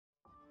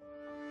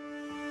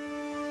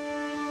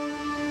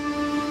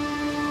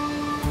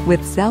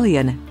With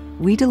Cellion,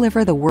 we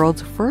deliver the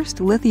world's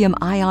first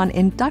lithium-ion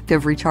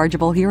inductive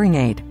rechargeable hearing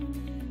aid.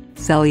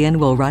 Cellion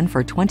will run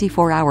for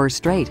 24 hours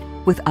straight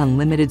with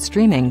unlimited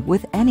streaming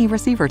with any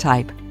receiver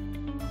type.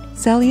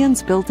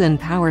 Cellion's built-in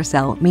power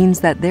cell means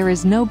that there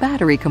is no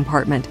battery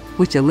compartment,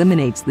 which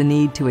eliminates the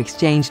need to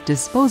exchange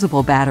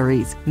disposable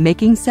batteries,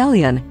 making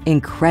Cellion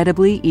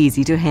incredibly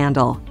easy to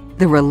handle.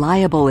 The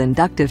reliable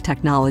inductive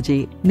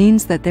technology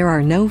means that there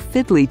are no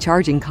fiddly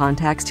charging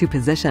contacts to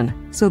position,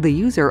 so the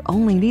user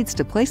only needs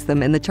to place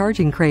them in the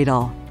charging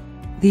cradle.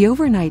 The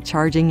overnight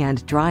charging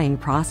and drying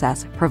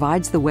process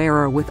provides the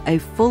wearer with a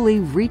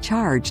fully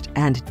recharged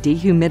and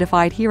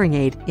dehumidified hearing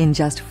aid in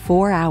just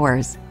 4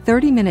 hours.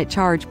 30-minute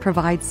charge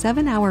provides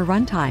 7-hour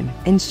runtime,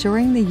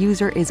 ensuring the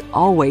user is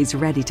always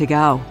ready to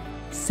go.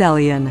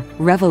 Cellion,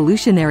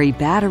 revolutionary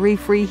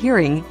battery-free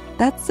hearing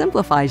that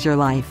simplifies your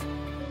life.